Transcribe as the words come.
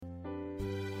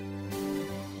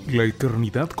La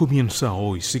eternidad comienza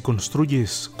hoy si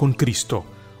construyes con Cristo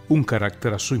un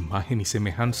carácter a su imagen y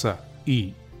semejanza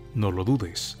y, no lo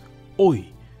dudes,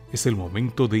 hoy es el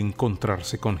momento de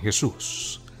encontrarse con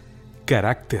Jesús.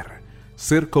 Carácter,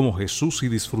 ser como Jesús y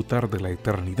disfrutar de la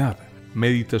eternidad.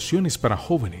 Meditaciones para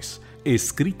jóvenes,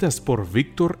 escritas por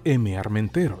Víctor M.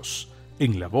 Armenteros,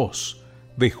 en la voz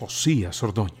de Josías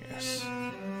Ordóñez.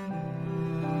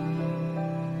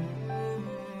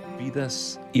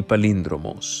 Vidas y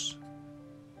palíndromos.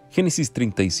 Génesis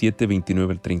 37,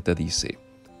 29 al 30 dice: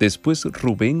 Después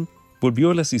Rubén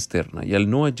volvió a la cisterna y al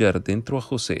no hallar dentro a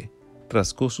José,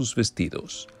 rasgó sus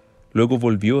vestidos. Luego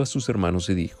volvió a sus hermanos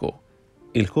y dijo: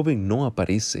 El joven no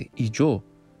aparece, y yo,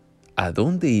 ¿a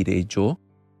dónde iré yo?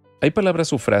 Hay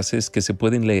palabras o frases que se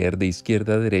pueden leer de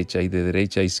izquierda a derecha y de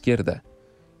derecha a izquierda,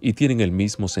 y tienen el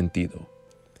mismo sentido.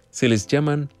 Se les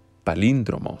llaman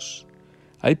palíndromos.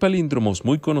 Hay palíndromos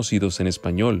muy conocidos en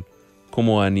español,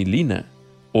 como anilina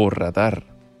o radar,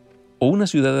 o una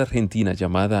ciudad argentina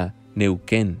llamada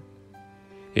Neuquén.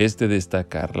 Es de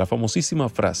destacar la famosísima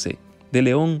frase de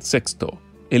León VI,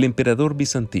 el emperador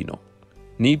bizantino: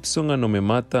 Nipson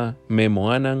anomemata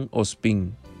memoanan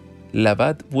ospin.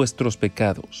 Lavad vuestros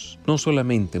pecados, no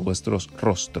solamente vuestros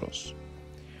rostros.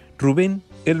 Rubén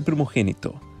era el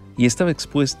primogénito y estaba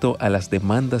expuesto a las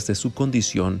demandas de su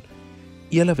condición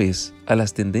y a la vez a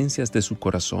las tendencias de su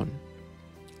corazón.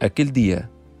 Aquel día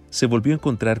se volvió a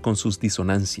encontrar con sus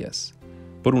disonancias.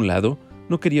 Por un lado,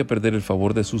 no quería perder el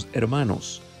favor de sus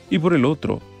hermanos, y por el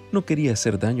otro, no quería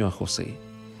hacer daño a José.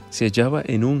 Se hallaba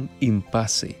en un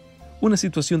impasse, una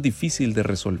situación difícil de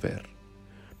resolver.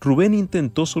 Rubén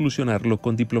intentó solucionarlo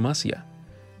con diplomacia,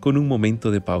 con un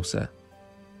momento de pausa.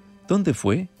 ¿Dónde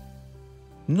fue?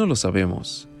 No lo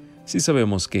sabemos. Sí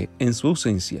sabemos que, en su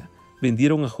ausencia,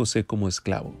 vendieron a José como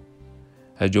esclavo.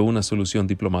 ¿Halló una solución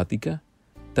diplomática?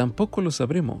 Tampoco lo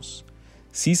sabremos.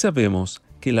 Sí sabemos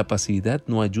que la pasividad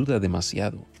no ayuda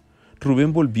demasiado.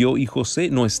 Rubén volvió y José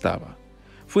no estaba.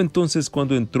 Fue entonces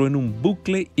cuando entró en un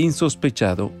bucle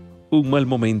insospechado, un mal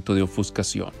momento de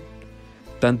ofuscación.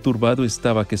 Tan turbado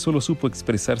estaba que solo supo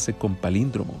expresarse con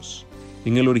palíndromos.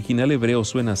 En el original hebreo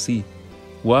suena así: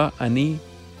 Wa ani,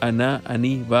 ana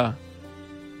ani va.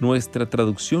 Nuestra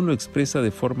traducción lo expresa de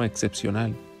forma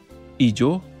excepcional. ¿Y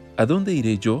yo? ¿A dónde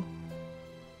iré yo?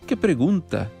 ¡Qué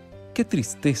pregunta! ¡Qué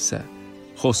tristeza!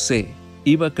 José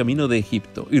iba camino de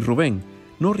Egipto y Rubén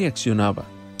no reaccionaba.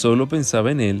 Solo pensaba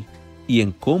en él y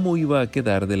en cómo iba a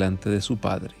quedar delante de su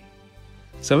padre.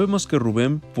 Sabemos que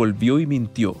Rubén volvió y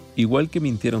mintió, igual que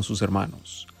mintieron sus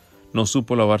hermanos. No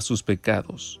supo lavar sus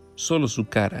pecados, solo su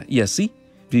cara, y así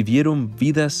vivieron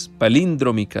vidas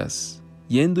palíndrómicas,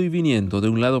 yendo y viniendo de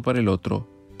un lado para el otro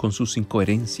con sus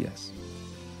incoherencias.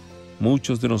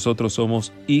 Muchos de nosotros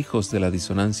somos hijos de la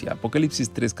disonancia, Apocalipsis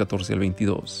 3, 14 al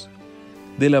 22,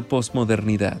 de la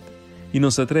posmodernidad, y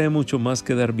nos atrae mucho más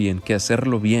quedar bien que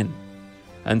hacerlo bien.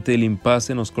 Ante el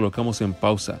impasse nos colocamos en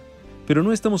pausa, pero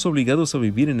no estamos obligados a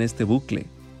vivir en este bucle.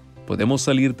 Podemos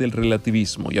salir del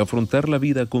relativismo y afrontar la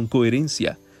vida con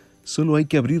coherencia. Solo hay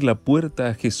que abrir la puerta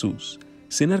a Jesús,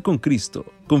 cenar con Cristo,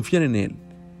 confiar en Él.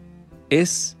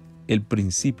 Es el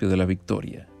principio de la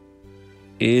victoria.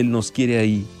 Él nos quiere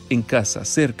ahí, en casa,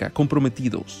 cerca,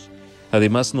 comprometidos.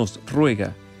 Además nos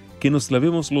ruega que nos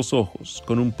lavemos los ojos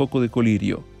con un poco de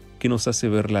colirio que nos hace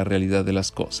ver la realidad de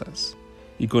las cosas.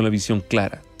 Y con la visión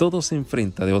clara, todo se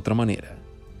enfrenta de otra manera.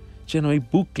 Ya no hay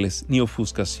bucles ni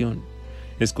ofuscación.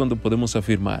 Es cuando podemos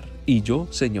afirmar: y yo,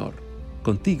 Señor,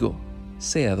 contigo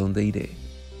sé a dónde iré.